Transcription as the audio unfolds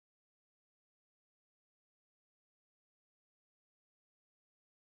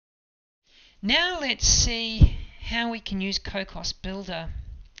Now let's see how we can use CocosBuilder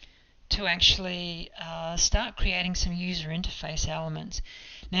to actually start creating some user interface elements.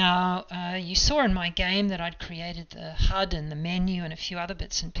 Now, you saw in my game that I'd created the HUD and the menu and a few other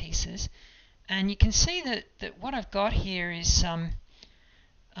bits and pieces, and you can see that what I've got here is some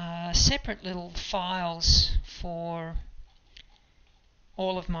separate little files for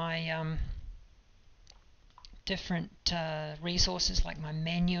all of my different resources, like my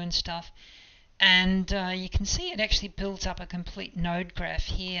menu and stuff. And you can see it actually builds up a complete node graph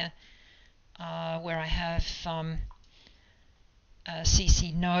here, where I have a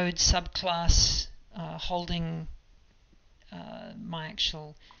CC node subclass holding my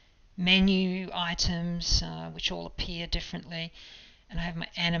actual menu items, which all appear differently, and I have my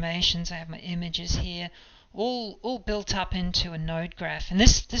animations, I have my images here, all built up into a node graph. And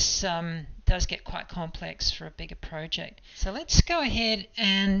this does get quite complex for a bigger project. So let's go ahead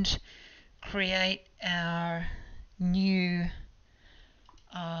and create our new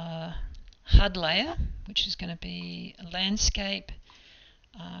HUD layer, which is going to be a landscape.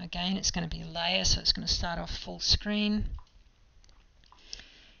 Again, it's going to be a layer, so it's going to start off full screen.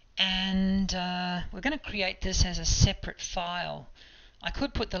 And we're going to create this as a separate file. I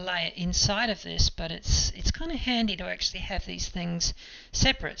could put the layer inside of this, but it's kind of handy to actually have these things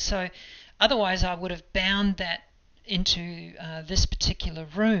separate. So otherwise I would have bound that into this particular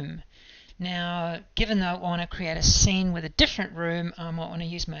room. Now, given that I want to create a scene with a different room, I might want to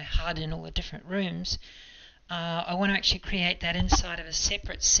use my HUD in all the different rooms. I want to actually create that inside of a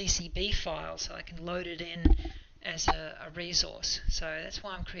separate CCB file so I can load it in as a resource. So that's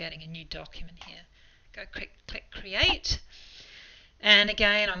why I'm creating a new document here. Go click Create. And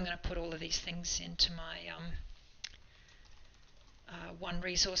again, I'm going to put all of these things into my One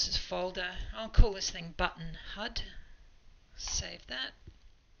Resources folder. I'll call this thing Button HUD. Save that.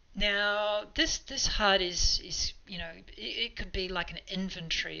 Now, this HUD is it could be like an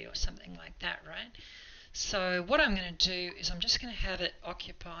inventory or something like that, right? So what I'm going to do is I'm just going to have it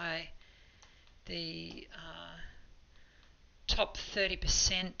occupy the top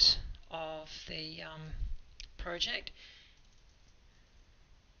 30% of the project.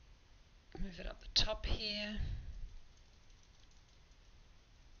 Move it up the top here.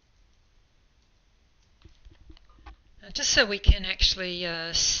 Just so we can actually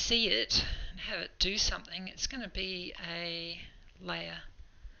see it and have it do something, it's going to be a layer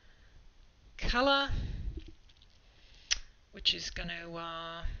color, which is going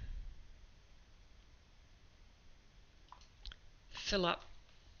to fill up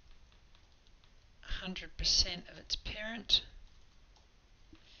 100% of its parent.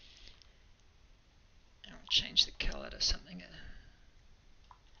 And I'll change the color to something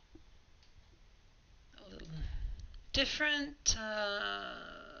a little different.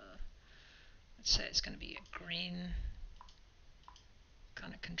 Let's say it's going to be a green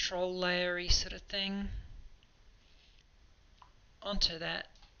kind of control layery sort of thing. Onto that,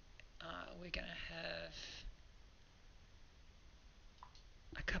 we're going to have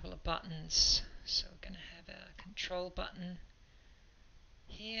a couple of buttons. So we're going to have our control button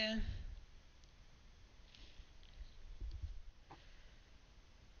here.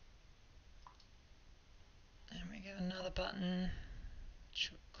 And we have another button,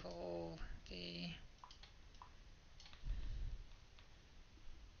 which we'll call the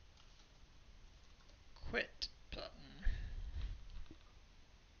Quit button.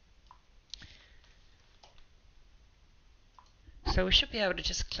 So we should be able to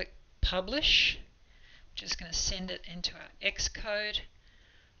just click Publish, which is going to send it into our Xcode.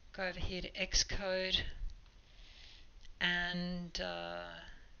 Go over here to Xcode and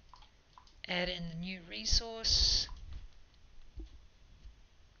add in the new resource.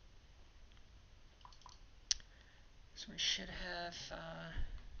 So we should have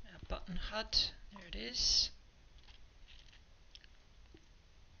our button HUD. There it is.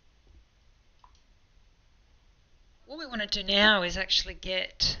 What we want to do now is actually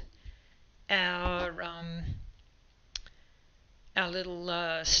get our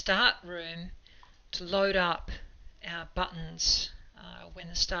little start room to load up our buttons when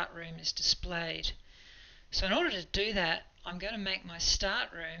the start room is displayed. So in order to do that, I'm going to make my start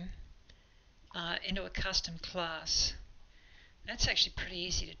room into a custom class. That's actually pretty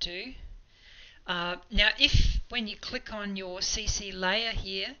easy to do. Now, if when you click on your CC layer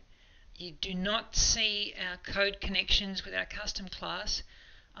here, you do not see our code connections with our custom class,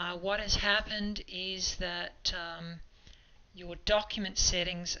 what has happened is that your document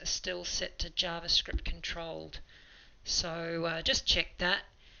settings are still set to JavaScript controlled. So just check that.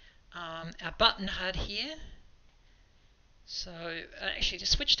 Our button HUD here, So actually, to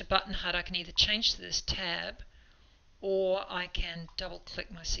switch to button HUD, I can either change to this tab, or I can double click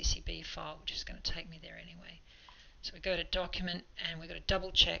my CCB file, which is going to take me there anyway. So we go to document, and we've got to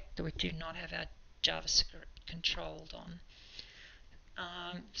double check that we do not have our JavaScript controlled on.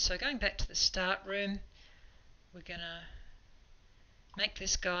 So going back to the start room, we're going to make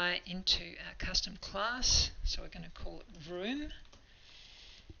this guy into our custom class. So we're going to call it room,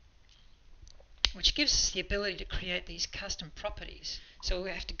 which gives us the ability to create these custom properties. So we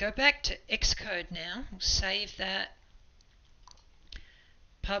have to go back to Xcode now. We'll save that,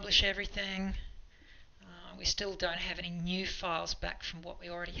 publish everything. We still don't have any new files back from what we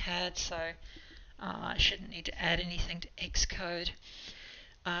already had, so I shouldn't need to add anything to Xcode.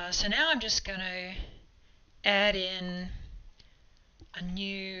 So now I'm just going to add in a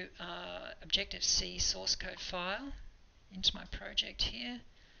new Objective-C source code file into my project here.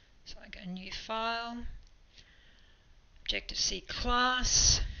 So I go new file, Objective-C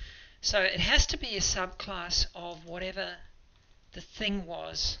class. So it has to be a subclass of whatever the thing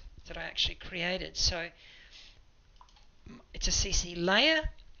was that I actually created. So it's a CC layer,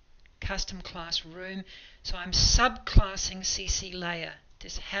 custom class room. So I'm subclassing CC layer.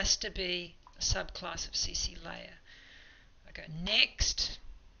 This has to be a subclass of CC layer. I go next,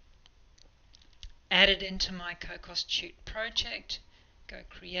 add it into my CocosBuilder project, go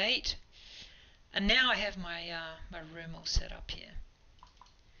create, and now I have my room all set up here.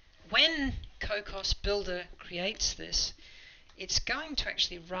 When CocosBuilder creates this, it's going to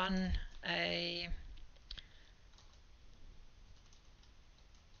actually run a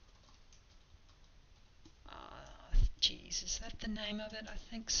is that the name of it? I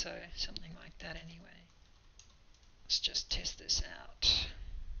think so, something like that anyway. Let's just test this out.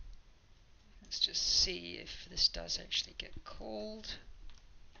 Let's just see if this does actually get called.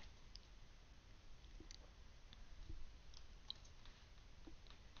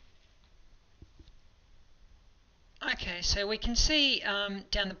 Okay, so we can see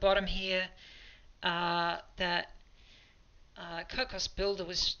down the bottom here that CocosBuilder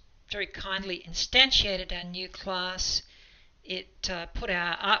was very kindly instantiated our new class. It put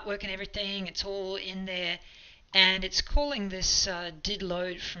our artwork and everything, it's all in there, and it's calling this did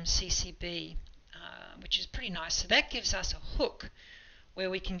load from CCB, which is pretty nice. So that gives us a hook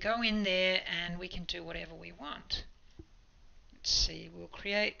where we can go in there and we can do whatever we want. Let's see, we'll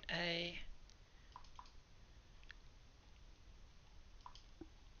create a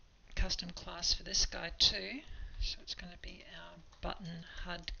custom class for this guy too. So it's going to be our button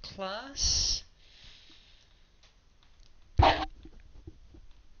HUD class. And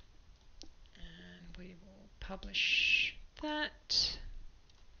we will publish that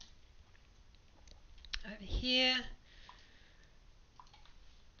over here.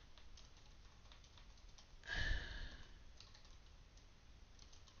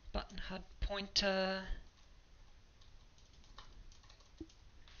 Button HUD pointer.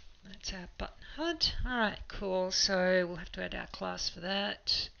 That's our button HUD. Alright, cool. So we'll have to add our class for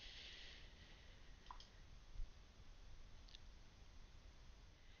that.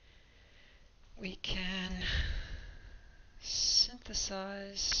 We can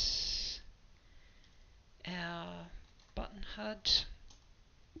synthesize our button HUD,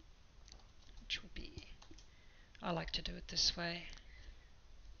 which will be, I like to do it this way.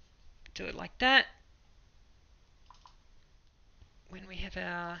 Do it like that. When we have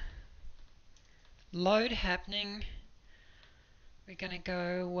our load happening, we're going to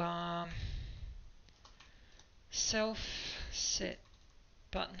go self set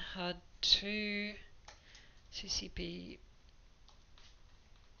button HUD to CCB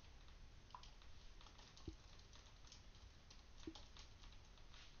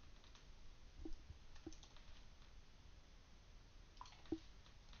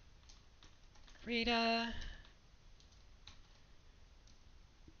reader.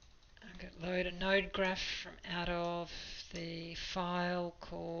 I'm going to load a node graph from out of the file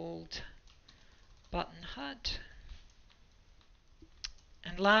called button HUD.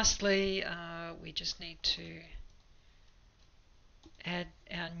 And lastly, we just need to add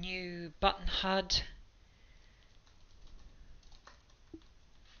our new button HUD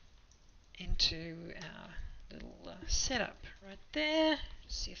into our little setup right there.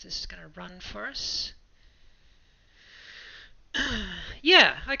 See if this is going to run for us.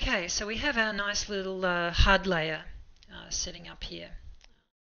 Yeah, okay, so we have our nice little HUD layer setting up here.